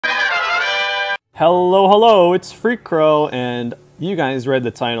Hello, hello, it's Freak Crow, and you guys read the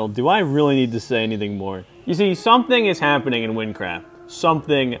title. Do I really need to say anything more? You see, something is happening in Wynncraft.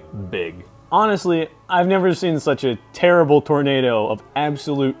 Something big. Honestly, I've never seen such a terrible tornado of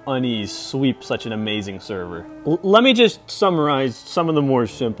absolute unease sweep such an amazing server. Let me just summarize some of the more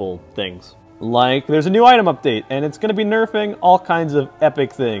simple things. Like, there's a new item update, and it's gonna be nerfing all kinds of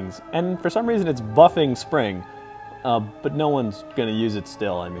epic things. And for some reason, it's buffing Spring. But no one's gonna use it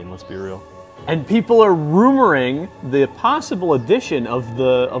still, I mean, let's be real. And people are rumoring the possible addition of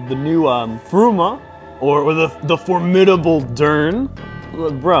the new Fruma, or the formidable Dern.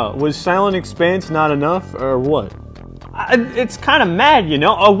 Bruh, was Silent Expanse not enough, or what? It's kind of mad, you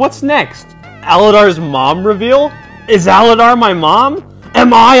know? Oh, what's next? Aladar's mom reveal? Is Aladar my mom?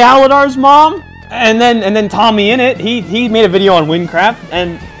 Am I Aladar's mom? And then Tommy in it, he made a video on Wynncraft,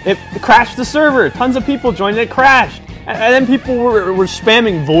 and it crashed the server. Tons of people joined it, crashed. And then people were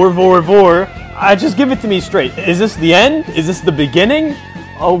spamming vor. Just give it to me straight. Is this the end? Is this the beginning?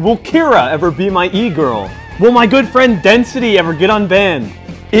 Oh, will Kira ever be my e-girl? Will my good friend Density ever get unbanned?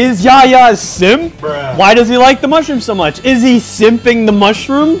 Is Yaya a simp? Bruh. Why does he like the mushrooms so much? Is he simping the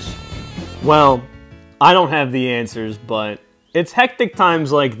mushrooms? Well, I don't have the answers, but it's hectic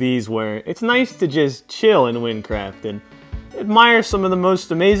times like these where it's nice to just chill in Wynncraft and admire some of the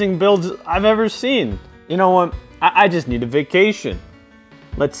most amazing builds I've ever seen. You know what? I just need a vacation.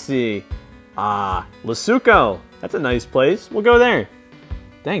 Let's see. Lasuko. That's a nice place. We'll go there.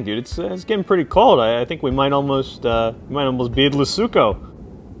 Dang, dude, it's getting pretty cold. I think we might almost be at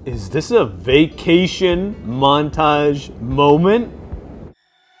Lasuko. Is this a vacation montage moment?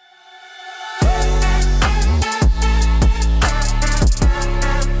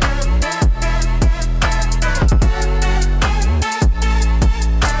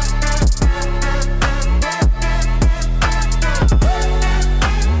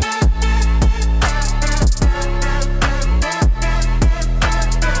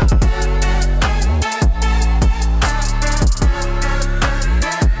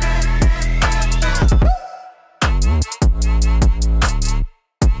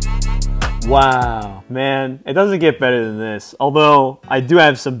 Wow, man, it doesn't get better than this. Although, I do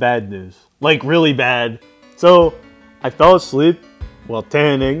have some bad news. Like, really bad. So, I fell asleep while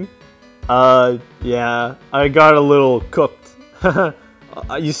tanning. Yeah, I got a little cooked.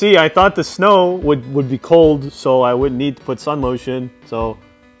 You see, I thought the snow would be cold, so I wouldn't need to put sun lotion. So,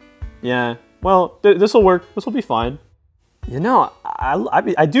 yeah. Well, this'll work. This'll be fine. You know,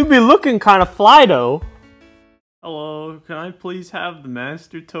 I do be looking kind of fly, though. Hello, can I please have the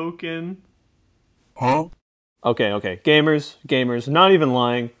master token? Huh? Okay, gamers, not even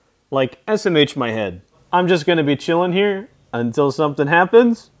lying. Like, SMH my head. I'm just gonna be chilling here until something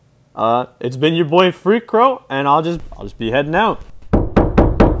happens. It's been your boy Freak Crow, and I'll just be heading out.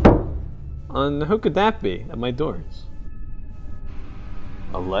 And who could that be at my doors?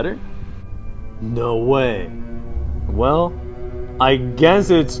 A letter? No way. Well, I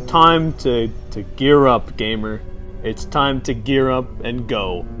guess it's time to gear up, gamer. It's time to gear up and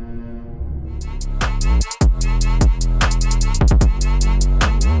go.